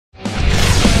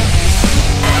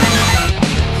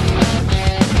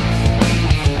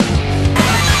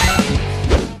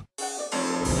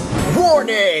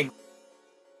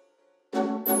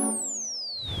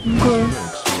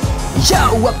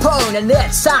Yo opponent,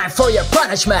 it's time for your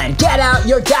punishment. Get out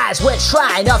your dice with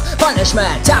Shrine of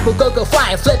Punishment. Tapu Koko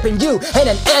flying, flipping you in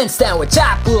an instant with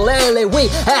Tapu Lele. We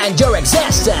end your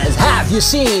existence. Have you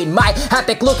seen my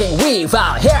epic looking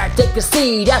Weavile? Here, take a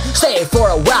seat and stay for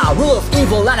a while. Rule of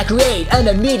evil and I create an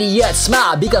immediate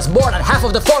smile, because more than half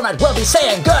of the format will be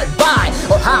saying goodbye.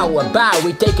 Or how about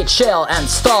we take it chill and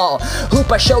stall?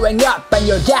 Hoopa showing up and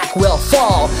your deck will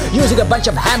fall. Using a bunch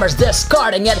of hammers,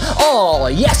 discarding it all.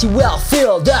 Yes, you will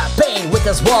feel the pain with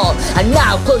this wall. And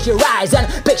now close your eyes and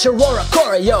picture Aurora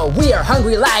Choreo. We are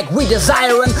hungry like we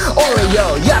desire an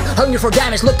Oreo. Yup, hungry for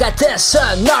damage, look at this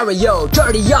scenario.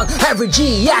 30 young, every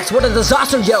GX, what a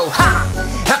disaster, yo.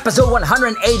 Ha! Episode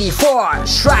 184,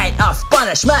 Shrine of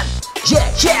Punishment.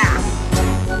 Yeah.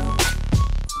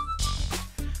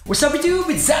 What's up YouTube,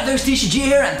 it's Zapdos TCG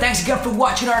here, and thanks again for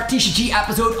watching our TCG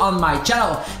episode on my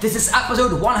channel. This is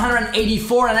episode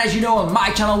 184, and as you know on my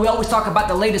channel we always talk about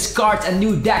the latest cards and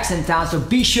new decks in town, so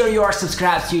be sure you are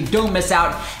subscribed so you don't miss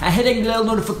out, and hitting the little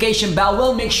notification bell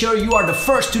will make sure you are the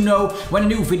first to know when a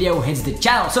new video hits the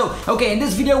channel. So, okay, in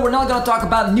this video we're not gonna talk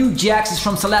about new GXs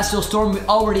from Celestial Storm. We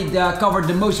already covered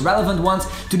the most relevant ones.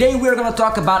 Today we're gonna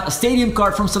talk about a stadium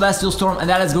card from Celestial Storm, and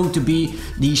that is going to be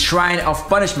the Shrine of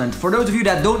Punishment. For those of you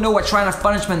that don't know what Shrine of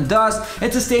Punishment does,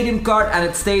 it's a stadium card and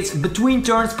it states between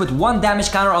turns put 1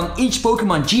 damage counter on each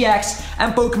Pokemon GX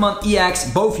and Pokemon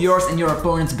EX, both yours and your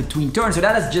opponent's between turns. So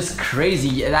that is just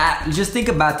crazy. Just think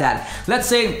about that. Let's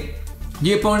say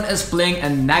the opponent is playing a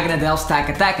Naganadel Stack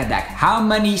Attack deck. How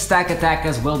many Stack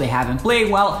Attackers will they have in play?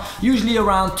 Well, usually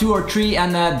around 2 or 3,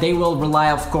 and they will rely,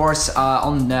 of course,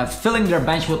 on filling their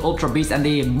bench with Ultra Beast, and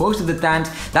most of the times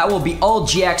that will be all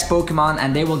GX Pokemon,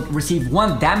 and they will receive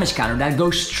 1 damage counter. That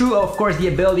goes through, of course, the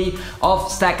ability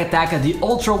of Stack Attacker, the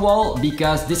Ultra Wall,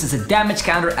 because this is a damage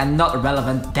counter and not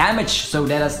relevant damage. So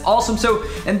that is awesome. So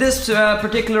in this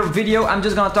particular video, I'm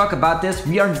just gonna talk about this.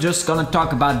 We are just gonna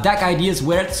talk about deck ideas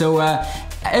with it. So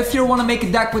if you want to make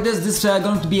a deck with this is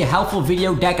going to be a helpful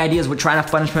video. Deck ideas with Shrine of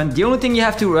Punishment. The only thing you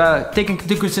have to take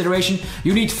into consideration,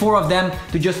 you need 4 of them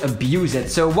to just abuse it.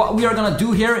 So what we are going to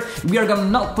do here, we are going to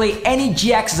not play any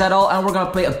GXs at all, and we're going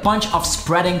to play a bunch of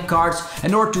spreading cards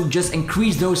in order to just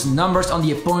increase those numbers on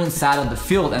the opponent's side of the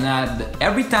field. And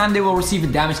every time they will receive a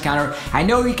damage counter, I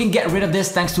know you can get rid of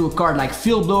this thanks to a card like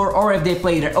Field Blower, or if they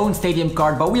play their own stadium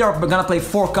card, but we're going to play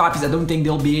 4 copies. I don't think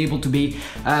they'll be able to be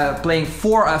playing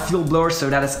 4 Field Blowers,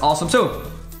 so that is awesome. So,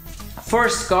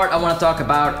 first card I want to talk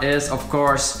about is, of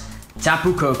course,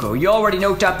 Tapu Koko. You already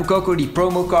know Tapu Koko, the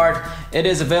promo card. It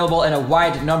is available in a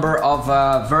wide number of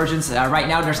versions. Right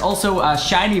now there's also a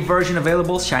shiny version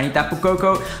available, shiny Tapu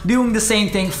Koko, doing the same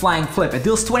thing, flying flip. It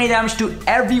deals 20 damage to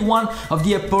every one of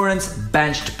the opponent's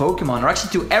benched Pokemon, or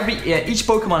actually to each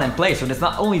Pokemon in play. So that's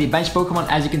not only the benched Pokemon,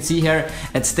 as you can see here,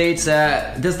 it states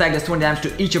this deck does 20 damage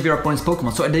to each of your opponent's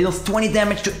Pokemon. So it deals 20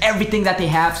 damage to everything that they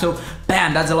have, so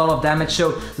bam, that's a lot of damage.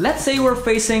 So let's say we're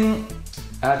facing,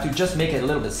 to just make it a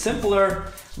little bit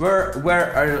simpler,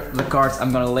 where are the cards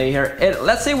I'm gonna lay here?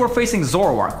 Let's say we're facing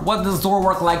Zoroark. What does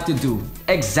Zoroark like to do?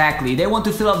 Exactly, they want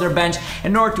to fill up their bench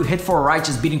in order to hit for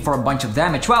Righteous Beating for a bunch of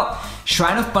damage. Well,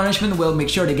 Shrine of Punishment will make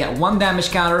sure they get 1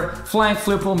 damage counter. Flying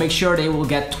Flip will make sure they will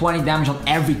get 20 damage on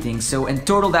everything. So in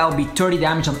total that will be 30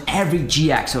 damage on every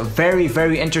GX. So very,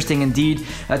 very interesting indeed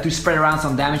to spread around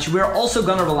some damage. We're also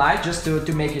gonna rely, just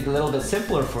to make it a little bit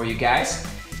simpler for you guys,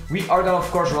 we are gonna of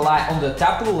course rely on the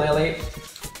Tapu Lele.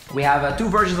 We have 2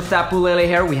 versions of Tapu Lele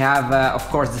here. We have, of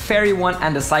course, the Fairy one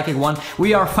and the Psychic one.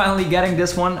 We are finally getting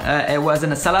this one. It was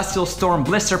in a Celestial Storm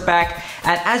blister pack.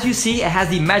 And as you see, it has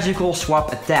the magical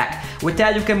swap attack. With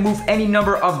that, you can move any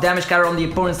number of damage counter on the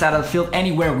opponent's side of the field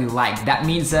anywhere we like. That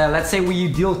means, let's say we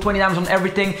deal 20 damage on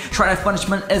everything, Shrine of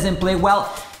Punishment is in play.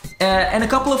 Well, in a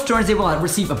couple of turns they will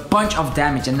receive a bunch of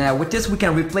damage, and with this we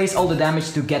can replace all the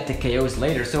damage to get the KOs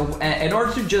later. So in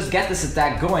order to just get this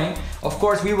attack going, of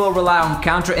course we will rely on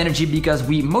counter energy, because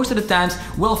we most of the times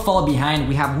will fall behind.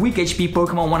 We have weak HP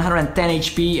Pokemon, 110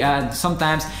 HP.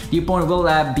 Sometimes the opponent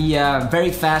will be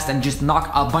very fast and just knock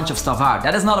a bunch of stuff out.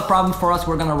 That is not a problem for us.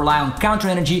 We're gonna rely on counter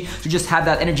energy to just have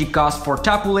that energy cost for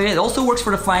Tapu Lele. It also works for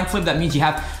the Flying Flip. That means you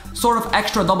have sort of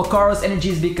extra double Kara's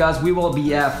energies, because we will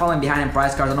be falling behind in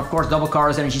prize cards, and of course double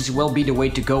Kara's energies will be the way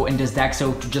to go in this deck,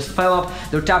 so to just fill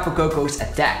up their Tapu Koko's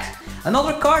attack.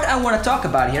 Another card I want to talk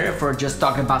about here, if we're just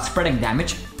talking about spreading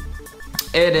damage,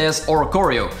 it is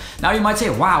Oricorio. Now you might say,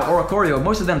 wow, Oricorio,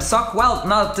 most of them suck. Well,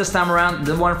 not this time around.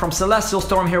 The one from Celestial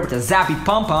Storm here with the Zappy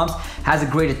Pom-Poms has a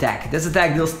great attack. This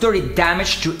attack deals 30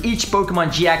 damage to each Pokemon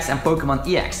GX and Pokemon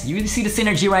EX. You see the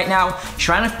synergy right now,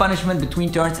 Shrine of Punishment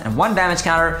between turns and 1 damage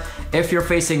counter. If you're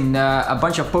facing a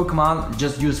bunch of Pokemon,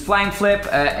 just use Flying Flip.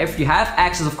 If you have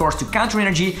access, of course, to counter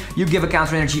energy, you give a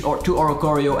counter energy to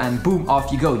Oricorio and boom,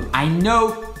 off you go. I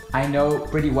know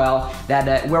pretty well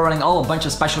that we're running a bunch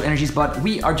of special energies, but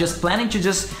we are just planning to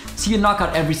just see a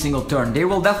knockout every single turn. They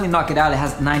will definitely knock it out. It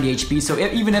has 90 HP, so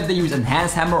even if they use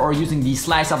Enhanced Hammer or using the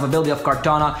Slice Off ability of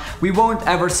Kartana, we won't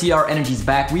ever see our energies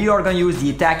back. We are going to use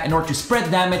the attack in order to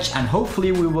spread damage, and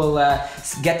hopefully we will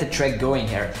get the trick going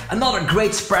here. Another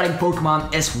great spreading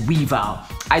Pokemon is Weavile.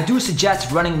 I do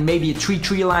suggest running maybe a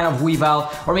 3-3 line of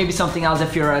Weavile, or maybe something else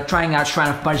if you're trying out Shrine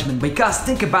of Punishment, because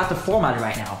think about the format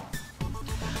right now.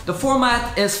 The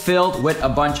format is filled with a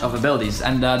bunch of abilities,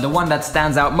 and the one that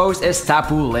stands out most is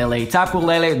Tapu Lele. Tapu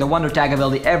Lele, the Wonder Tag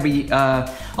ability,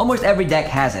 almost every deck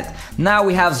has it. Now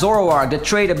we have Zoroark, the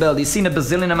trade ability, seen a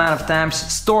bazillion amount of times.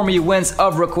 Stormy Winds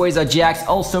of Rayquaza GX,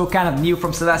 also kind of new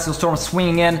from Celestial Storm,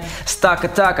 swinging in.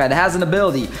 Stakataka, it has an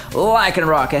ability.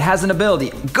 Lycanroc, it has an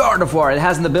ability. Gardevoir, it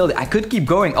has an ability. I could keep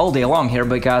going all day long here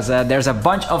because there's a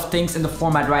bunch of things in the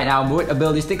format right now with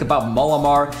abilities. Think about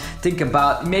Malamar, think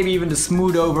about maybe even the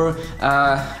Smooth Over.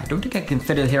 I don't think I can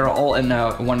fit it here all in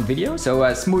one video.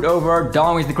 So Smooth Over,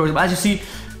 Dong the Necrozma. As you see,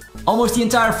 almost the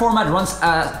entire format runs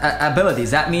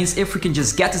abilities. That means if we can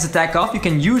just get this attack off, you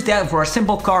can use that for a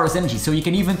simple cardless energy. So you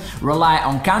can even rely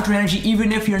on counter energy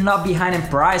even if you're not behind in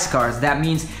prize cards. That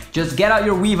means just get out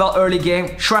your Weavile early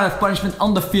game, Shrine of Punishment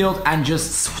on the field, and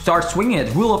just start swinging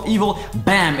it. Rule of Evil,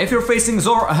 bam! If you're facing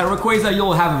Rayquaza,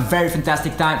 you'll have a very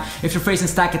fantastic time. If you're facing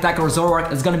Stakataka or Zoroark,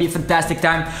 it's gonna be a fantastic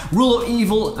time. Rule of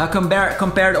Evil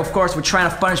compared, of course, with Shrine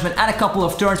of Punishment and a couple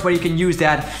of turns where you can use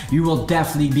that, you will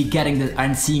definitely be getting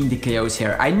and seeing the KOs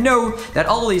here. I know that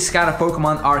all these kind of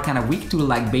Pokemon are kind of weak to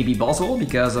like Baby Buzzwole,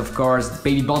 because of course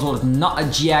Baby Buzzwole is not a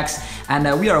GX,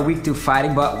 and we are weak to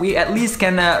fighting, but we at least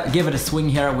can give it a swing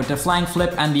here with the Flying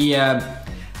Flip and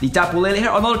the Tapu Lele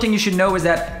here. Another thing you should know is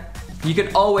that you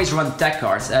can always run tech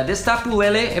cards. This Tapu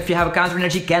Lele, if you have a counter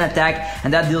energy, can attack,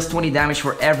 and that deals 20 damage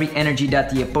for every energy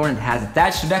that the opponent has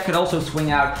attached. So that could also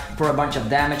swing out for a bunch of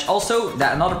damage. Also,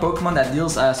 another Pokemon that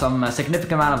deals some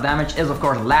significant amount of damage is of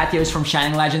course Latios from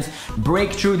Shining Legends.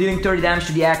 Breakthrough, dealing 30 damage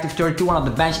to the active, 32 on the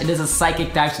bench. It is a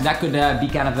Psychic type, so that could be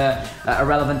kind of a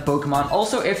relevant Pokemon.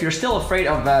 Also, if you're still afraid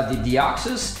of the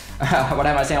Deoxys, what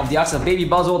am I saying? Of Deoxys, of Baby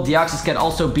Buzzwole. Deoxys can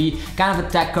also be kind of a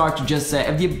tech card to just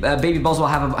if the Baby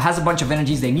Buzzwole has a bunch of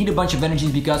energies. They need a bunch of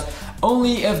energies because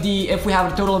only if we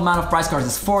have a total amount of prize cards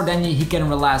is 4, then he can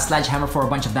rely on Sledgehammer for a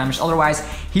bunch of damage. Otherwise,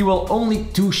 he will only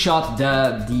 2-shot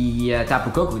the Tapu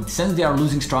Koko since they are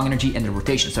losing strong energy in the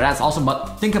rotation. So that's awesome.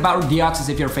 But think about Deoxys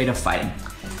if you're afraid of fighting.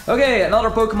 Okay,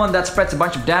 another Pokemon that spreads a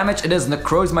bunch of damage, it is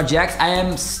Necrozma GX. I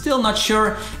am still not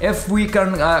sure if we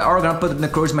are gonna put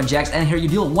Necrozma GX, and here you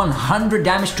deal 100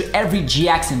 damage to every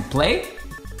GX in play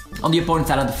on the opponent's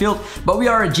side of the field, but we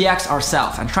are a GX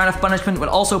ourselves, and Shrine of Punishment will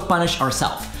also punish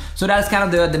ourselves. So that is kind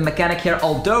of the mechanic here,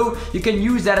 although you can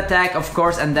use that attack, of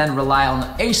course, and then rely on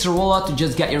Acerola to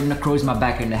just get your Necrozma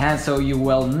back in the hand, so you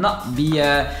will not be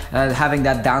having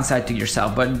that downside to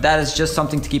yourself. But that is just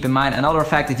something to keep in mind. Another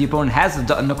fact, if the opponent has a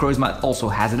Necrozma, it also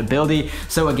has an ability.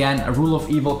 So again, a Rule of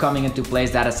Evil coming into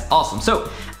place, that is awesome. So,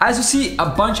 as you see, a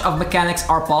bunch of mechanics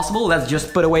are possible. Let's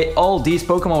just put away all these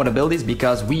Pokemon with abilities,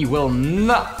 because we will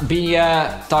not be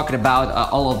talking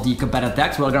about all of the competitive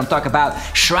attacks. We're going to talk about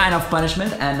Shrine of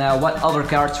Punishment and what other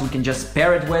cards we can just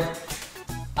pair it with.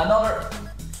 Another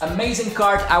amazing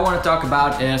card I want to talk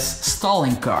about is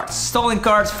Stalling cards. Stalling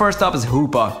cards, first up is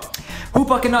Hoopa.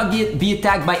 Hoopa cannot be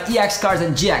attacked by EX cards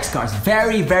and GX cards.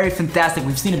 Very, very fantastic.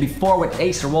 We've seen it before with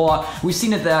Acerola. We've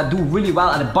seen it do really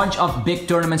well at a bunch of big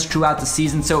tournaments throughout the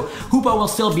season. So Hoopa will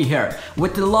still be here.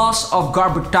 With the loss of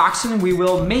Garbotoxin, we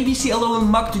will maybe see a little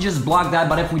Muck to just block that.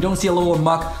 But if we don't see a little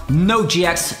Muck, no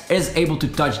GX is able to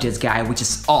touch this guy, which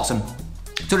is awesome.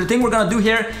 So the thing we're gonna do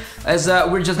here is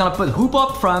we're just gonna put Hoopa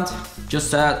up front,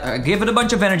 just give it a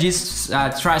bunch of energies,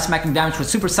 try smacking damage with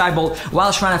Super Cybolt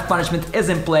while Shrine of Punishment is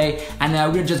in play, and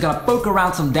we're just gonna poke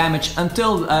around some damage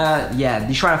until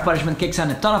the Shrine of Punishment kicks in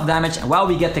a ton of damage while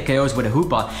we get the KOs with a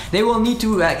Hoopa. They will need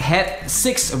to hit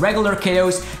 6 regular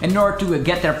KOs in order to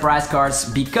get their prize cards,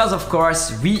 because of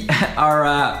course we are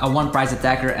a 1 prize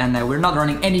attacker and we're not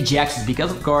running any GXs because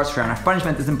of course Shrine of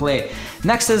Punishment is in play.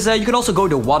 Next is you could also go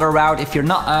the water route if you're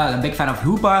not a big fan of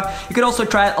Hoopa. You could also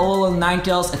try Alolan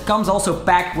Ninetales. It comes also also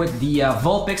pack with the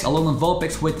Vulpix, Alolan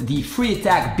Vulpix with the free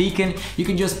attack beacon. You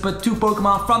can just put 2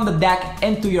 Pokemon from the deck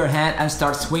into your hand and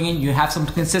start swinging. You have some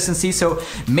consistency, so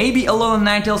maybe Alolan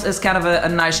Ninetales is kind of a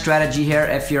nice strategy here.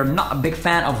 If you're not a big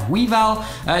fan of Weavile,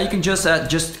 you can just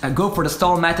go for the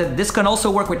stall method. This can also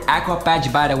work with Aqua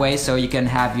Patch, by the way, so you can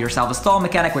have yourself a stall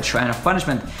mechanic with Shrine of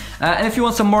Punishment. And if you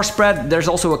want some more spread, there's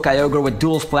also a Kyogre with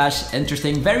Dual Splash.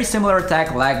 Interesting, very similar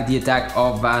attack like the attack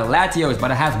of Latios,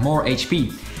 but it has more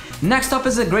HP. Next up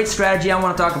is a great strategy I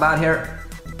want to talk about here.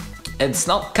 It's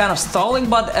not kind of stalling,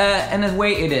 but in a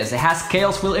way it is. It has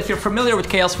Chaos Wheel. If you're familiar with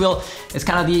Chaos Wheel, it's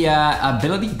kind of the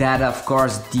ability that, of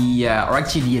course, or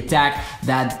actually the attack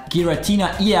that Giratina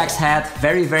EX had.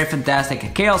 Very, very fantastic. A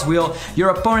Chaos Wheel. Your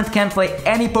opponent can play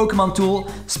any Pokemon tool,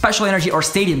 Special Energy, or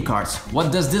Stadium cards.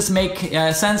 What does this make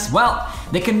sense? Well,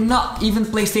 they cannot even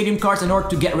play Stadium cards in order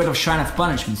to get rid of Shrine of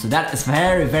Punishment. So that is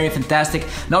very, very fantastic.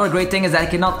 Another great thing is that it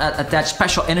cannot attach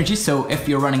Special Energy. So if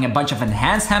you're running a bunch of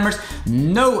Enhanced Hammers,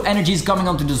 no energies coming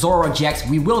onto the Zoroark GX,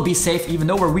 we will be safe. Even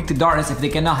though we're weak to Darkness, if they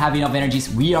cannot have enough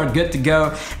energies, we are good to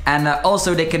go. And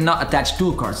also they cannot attach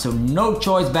tool cards, so no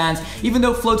choice bands. Even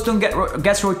though Floatstone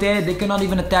gets rotated, they cannot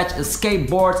even attach escape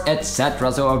boards,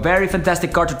 etc. So a very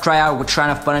fantastic card to try out with Shrine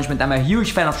of Punishment. I'm a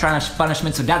huge fan of Shrine of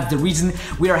Punishment, so that's the reason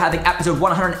we are having episode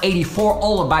 184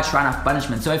 all about Shrine of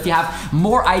Punishment. So if you have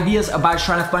more ideas about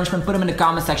Shrine of Punishment, put them in the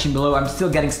comment section below. I'm still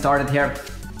getting started here.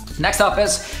 Next up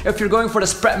is, if you're going for the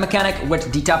spread mechanic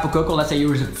with the Tapu Koko, let's say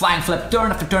you're using Flying Flip turn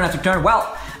after turn after turn,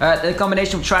 well, the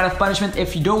combination of Shrine of Punishment,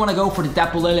 if you don't want to go for the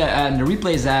Tapu Lele and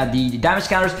replace the damage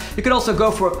counters, you could also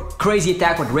go for a crazy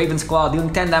attack with Raven's Claw,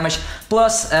 dealing 10 damage,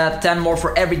 plus 10 more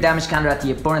for every damage counter that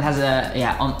the opponent has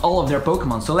on all of their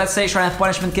Pokemon. So let's say Shrine of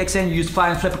Punishment kicks in, you use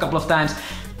Flying Flip a couple of times,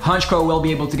 Honchkrow will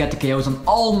be able to get the KOs on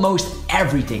almost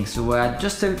everything, so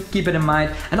just to keep it in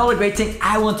mind. Another great thing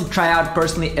I want to try out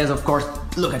personally is, of course,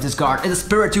 look at this card. It's a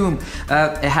Spiritomb.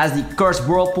 It has the Cursed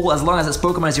Whirlpool. As long as this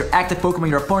Pokemon is your active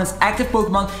Pokemon, your opponent's active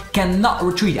Pokemon cannot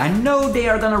retreat. I know they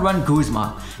are gonna run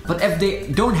Guzma, but if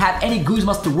they don't have any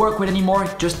Guzmas to work with anymore,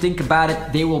 just think about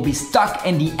it, they will be stuck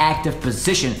in the active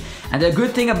position. And the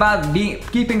good thing about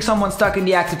keeping someone stuck in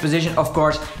the active position, of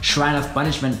course, Shrine of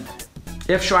Punishment.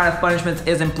 If Shrine of Punishment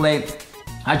is in play,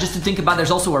 just to think about,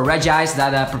 there's also a Regice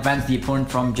that prevents the opponent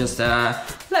from just...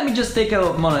 let me just take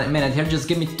a minute here, just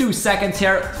give me 2 seconds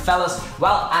here, fellas.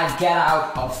 Well, I get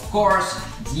out, of course,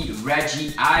 the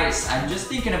Regice. I'm just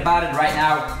thinking about it right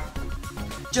now.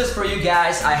 Just for you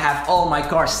guys, I have all my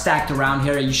cards stacked around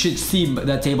here. You should see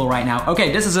the table right now.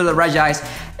 Okay, this is the Regice.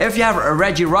 If you have a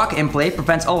Regirock in play,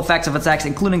 prevents all effects of attacks,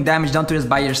 including damage done to this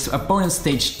by your opponent's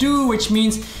stage 2, which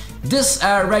means this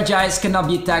Regice cannot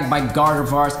be attacked by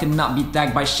Gardevoirs, cannot be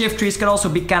attacked by Shiftries, can also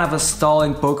be kind of a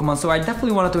stalling Pokemon, so I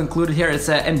definitely wanted to include it here. It's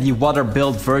in the water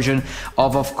build version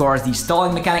of course, the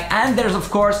stalling mechanic. And there's, of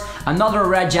course, another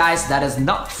Regice that is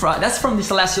not that's from the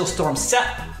Celestial Storm set.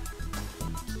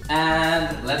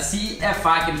 And let's see if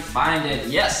I can find it.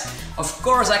 Yes, of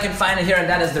course I can find it here, and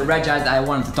that is the Regice that I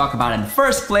wanted to talk about in the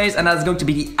first place, and that's going to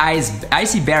be the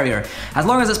Icy Barrier. As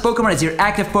long as this Pokemon is your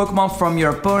active Pokemon from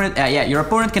your opponent, your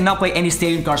opponent cannot play any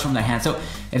Stadium cards from their hand. So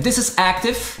if this is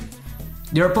active,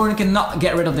 your opponent cannot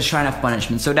get rid of the Shrine of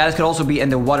Punishment. So that could also be in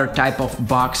the water type of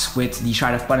box with the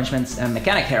Shrine of Punishment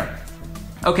mechanic here.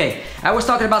 Okay, I was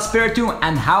talking about Spiritomb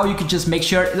and how you can just make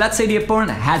sure, let's say the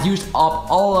opponent has used up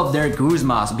all of their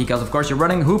Guzmas, because of course you're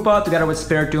running Hoopa together with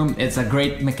Spiritomb, it's a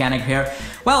great mechanic here.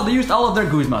 Well, they used all of their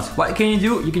Guzmas. What can you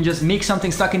do? You can just make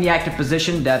something stuck in the active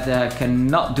position that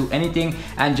cannot do anything,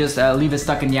 and just leave it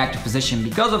stuck in the active position,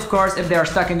 because of course if they are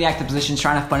stuck in the active position,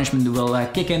 Shrine of Punishment will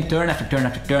kick in turn after turn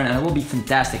after turn, and it will be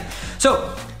fantastic.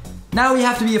 So now we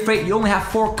have to be afraid. You only have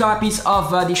 4 copies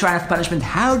of the Shrine of Punishment.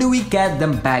 How do we get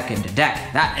them back in the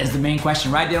deck? That is the main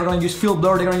question, right? They're going to use Field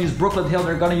Blower, they're going to use Brooklet Hill,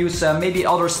 they're going to use maybe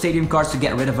other Stadium cards to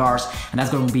get rid of ours, and that's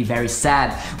going to be very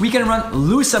sad. We can run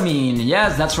Lusamine.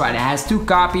 Yes, that's right. It has 2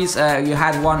 copies. You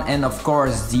had one, and of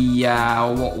course the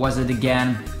what was it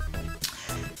again?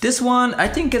 This one, I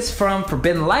think it's from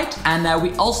Forbidden Light, and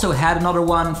we also had another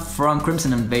one from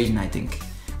Crimson Invasion, I think.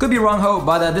 Could be wrong, ho,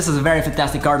 but this is a very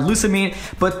fantastic card, Lusamine.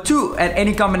 But 2 and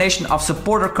any combination of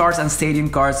supporter cards and stadium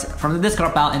cards from the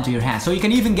discard pile into your hand. So you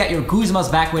can even get your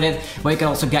Guzmas back with it, but you can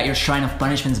also get your Shrine of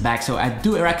Punishments back. So I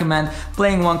do recommend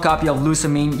playing 1 copy of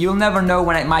Lusamine. You'll never know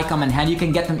when it might come in handy. You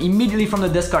can get them immediately from the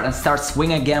discard and start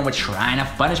swinging again with Shrine of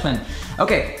Punishment.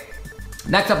 Okay.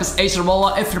 Next up is Acer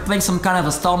Vola. If you're playing some kind of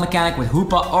a stall mechanic with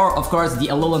Hoopa, or of course the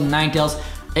Alolan Ninetales,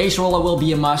 Ace Rolla will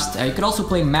be a must. You could also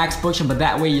play Max Potion, but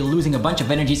that way you're losing a bunch of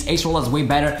energies. Ace Rolla is way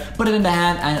better. Put it in the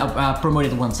hand and promote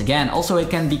it once again. Also, it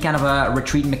can be kind of a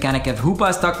retreat mechanic. If Hoopa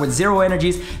is stuck with 0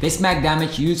 energies, they smack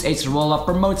damage, use Ace Rolla,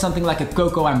 promote something like a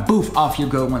Koko, and boof, off you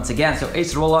go once again. So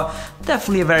Ace Rolla,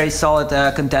 definitely a very solid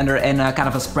contender in kind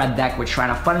of a spread deck with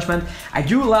Shrine of Punishment. I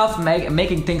do love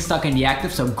making things stuck in the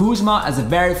active. So Guzma is a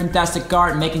very fantastic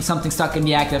card, making something stuck in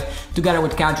the active. Together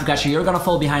with Counter Catcher, you're gonna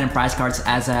fall behind in prize cards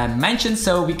as mentioned.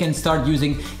 So we can start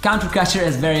using Counter Catcher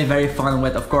as very fun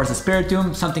with, of course, a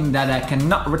Spiritomb, something that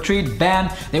cannot retreat,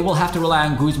 ban. They will have to rely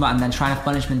on Guzma, and then Shrine of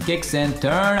Punishment kicks in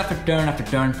turn after turn after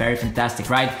turn. Very fantastic,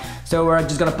 right? So we're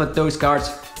just gonna put those cards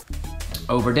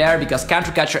over there because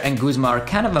Counter Catcher and Guzma are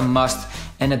kind of a must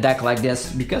in a deck like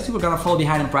this, because we're gonna fall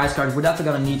behind in prize cards. We're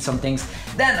definitely gonna need some things.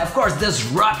 Then, of course,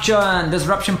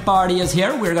 Disruption party is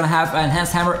here. We're gonna have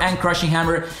Enhanced Hammer and Crushing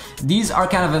Hammer. These are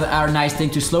kind of a nice thing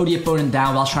to slow the opponent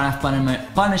down while Shrine of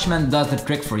Punishment does the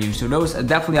trick for you. So those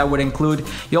definitely I would include.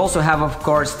 You also have, of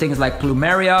course, things like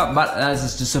Plumeria, but as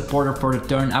is the supporter for the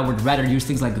turn, I would rather use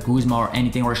things like the Guzma or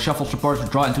anything, or Shuffle support to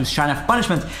draw into Shrine of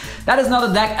Punishment. That is not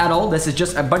a deck at all. This is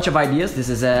just a bunch of ideas. This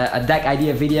is a deck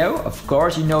idea video. Of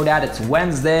course, you know that. It's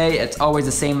Wednesday. It's always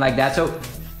the same like that. So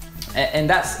in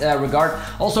that regard,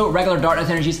 also regular Darkness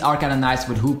energies are kind of nice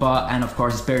with Hoopa and of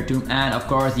course the Spiritomb and of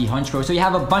course the Honchkrow. So you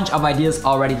have a bunch of ideas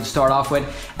already to start off with.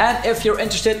 And if you're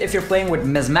interested, if you're playing with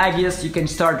Mismagius, you can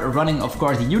start running, of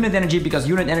course, the Unit Energy, because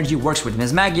Unit Energy works with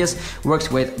Mismagius, works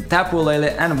with Tapu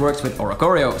Lele, and works with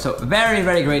Oricorio. So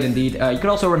very great indeed. You could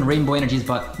also run Rainbow Energies,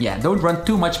 but yeah, don't run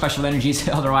too much special energies,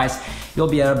 otherwise you'll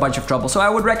be in a bunch of trouble. So I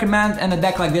would recommend in a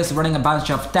deck like this running a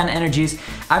bunch of 10 energies.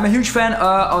 I'm a huge fan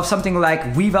of something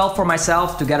like Weavile for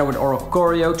myself, together with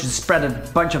Oricorio, to spread a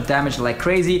bunch of damage like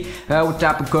crazy with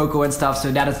Tapu Koko and stuff. So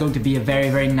that is going to be a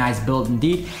very nice build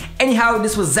indeed. Anyhow,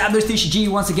 this was Zapdos TCG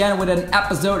once again with an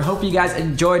episode. Hope you guys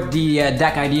enjoyed the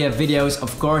deck idea videos,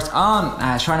 of course,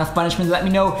 on Shrine of Punishment. Let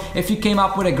me know if you came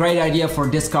up with a great idea for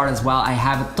this card as well. I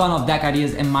have a ton of deck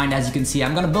ideas in mind, as you can see.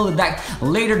 I'm gonna build a deck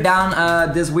later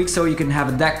down this week, so you can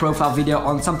have a deck profile video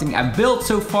on something I built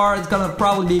so far. It's gonna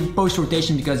probably be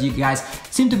post-rotation because you guys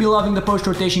seem to be loving the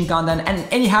post-rotation content. And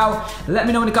anyhow, let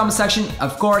me know in the comment section.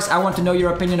 Of course, I want to know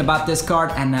your opinion about this card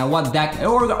and what deck,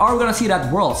 or are we gonna see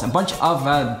that Worlds? A bunch of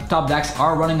top decks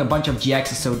are running a bunch of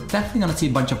GXs, so definitely gonna see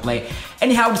a bunch of play.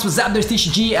 Anyhow, this was Zapdos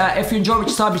TCG. If you enjoyed what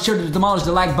you saw, be sure to demolish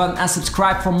the like button and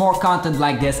subscribe for more content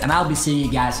like this, and I'll be seeing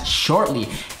you guys shortly.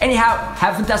 Anyhow,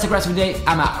 have a fantastic rest of the day.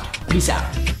 I'm out. Peace out.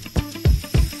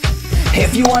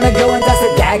 If you wanna go and test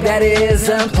a deck that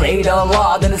isn't played a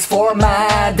lot in this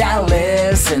format, then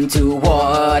listen to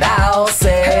what I'll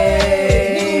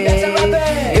say.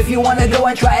 If you wanna go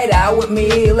and try it out with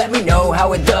me, let me know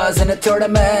how it does in a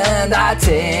tournament. I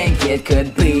think it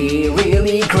could be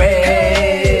really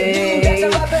great.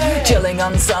 Chilling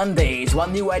on Sundays,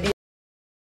 one new idea